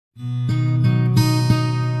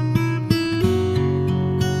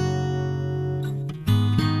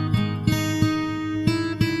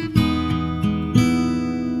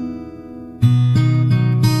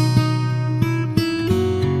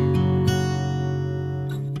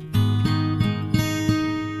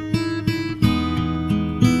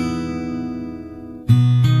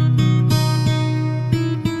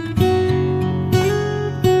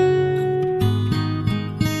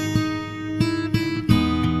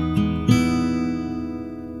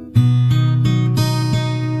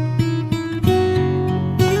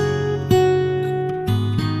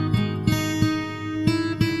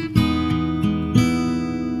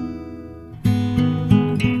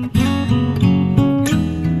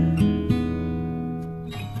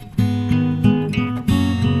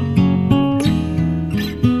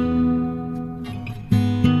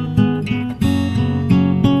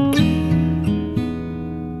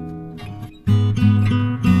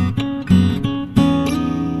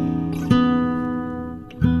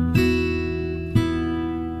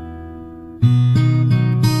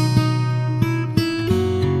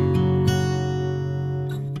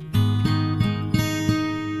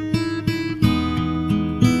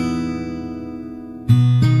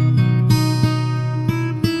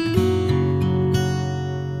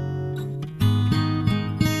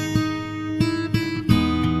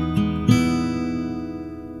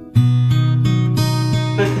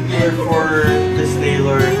here for this day,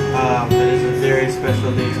 Lord. It is a very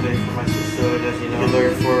special day today for my sister, as you know.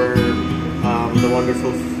 Lord, for the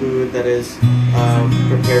wonderful food that is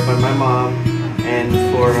prepared by my mom, and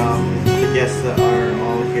for the guests that are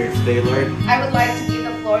all here today, Lord. I would like to give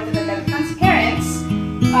the floor to the Debutant's parents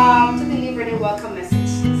to deliver the welcome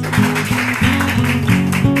message.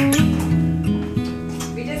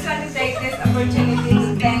 We just want to take this opportunity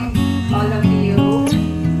to thank all of you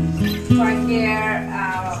for care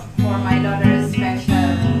for my daughter's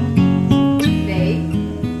special day.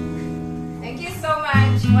 Thank you so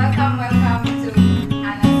much. Welcome, welcome to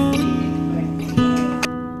Anna's birthday.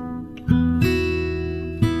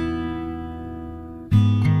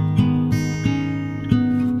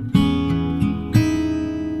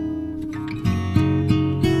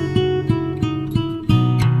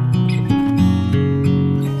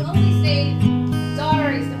 We always say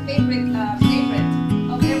daughter is the favorite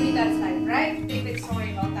of every dad's life, right? Favorite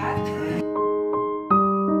story about that.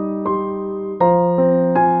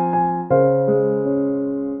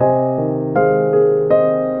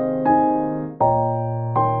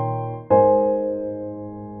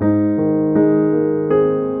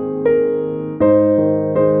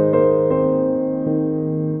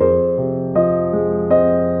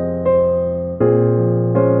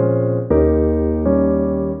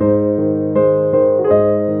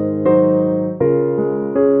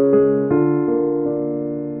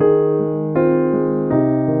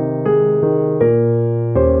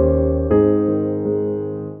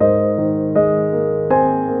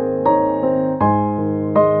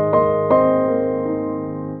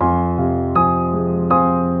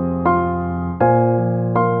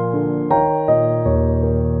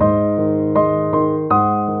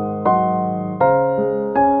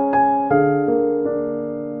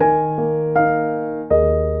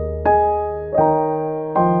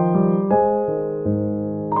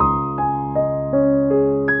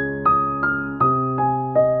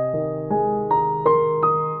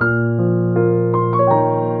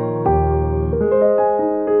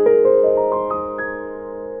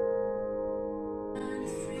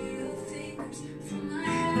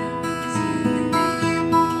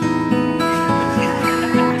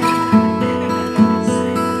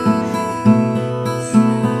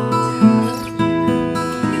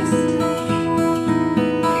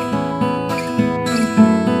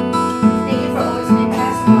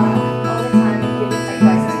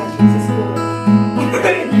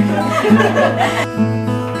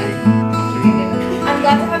 I'm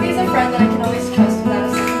glad to have you as a friend that I can always trust without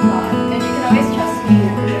a second thought. And you can always trust me to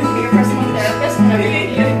be your personal therapist whenever you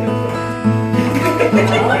need it.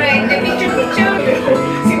 Alright, the picture.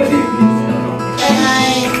 And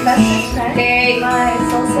my bestest friend, Hey. my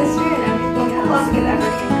soul sister, and everything else with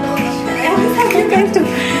everything. You're going to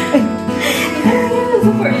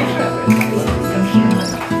Support you forever.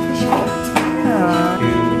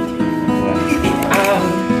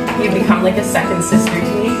 You've become like a second sister to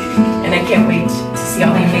me, and I can't wait to see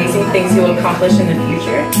all the amazing things you'll accomplish in the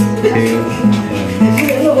future.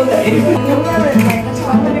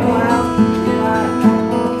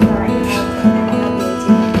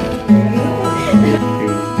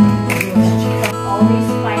 Always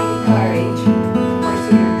find the courage to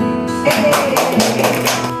pursue your dreams.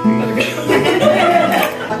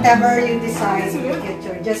 whatever you decide in the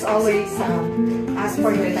future, just always ask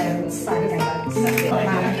for your parents' guidance.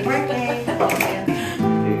 Happy birthday!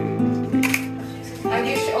 I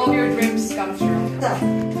wish all your dreams come true.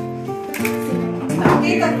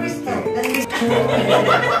 Tita Crystal,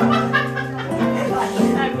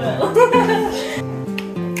 I will.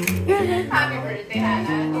 Happy birthday,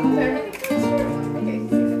 Hannah.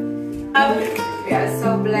 We are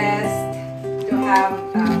so blessed to have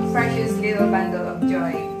a precious little bundle of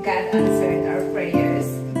joy. God answered our prayers,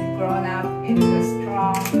 grown up into a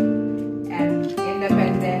strong and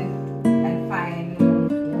independent and fine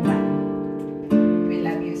woman. We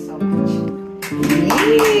love you so much.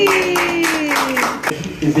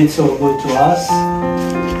 You've been so good to us. I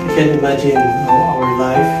can't imagine our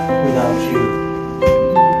life without you.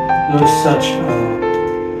 You're such a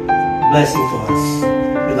blessing to us.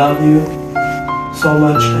 We love you so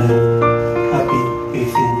much and happy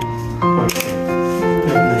 18th birthday.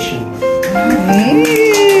 God bless you.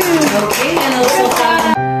 Okay, and also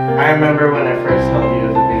I remember when I first held you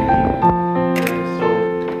as a baby. You were so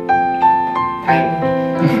tiny.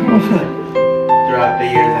 Throughout the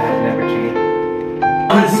years, I have never changed.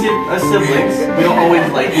 As siblings, we don't always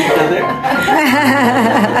like each other.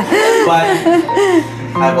 But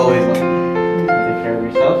I've always loved you. Take care of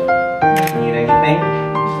yourself. If you need anything,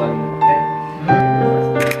 just let me know, okay?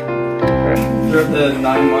 Throughout the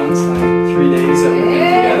 9 months, 3 days that we